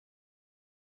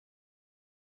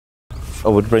I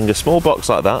would bring a small box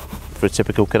like that for a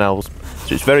typical canal, so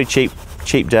it's very cheap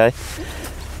day.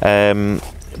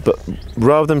 But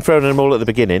rather than throwing them all at the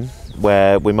beginning,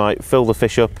 where we might fill the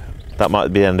fish up, that might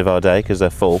be the end of our day because they're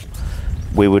full,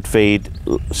 we would feed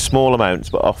small amounts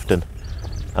but often,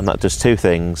 and that does two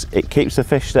things. It keeps the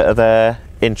fish that are there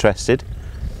interested.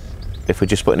 If we're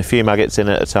just putting a few maggots in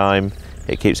at a time,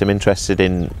 it keeps them interested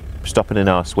in stopping in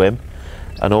our swim,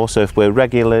 and also if we're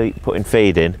regularly putting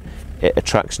feed in, it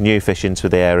attracts new fish into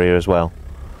the area as well.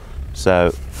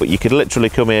 So, but you could literally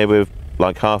come here with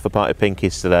like half a pint of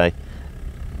pinkies today,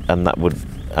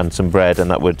 and some bread, and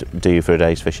that would do you for a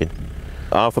day's fishing.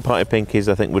 Half a pint of pinkies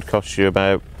I think would cost you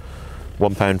about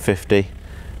 £1.50,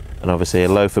 and obviously a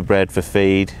loaf of bread for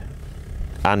feed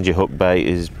and your hook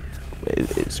bait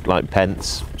it's like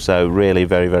pence, so really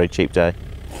very cheap day.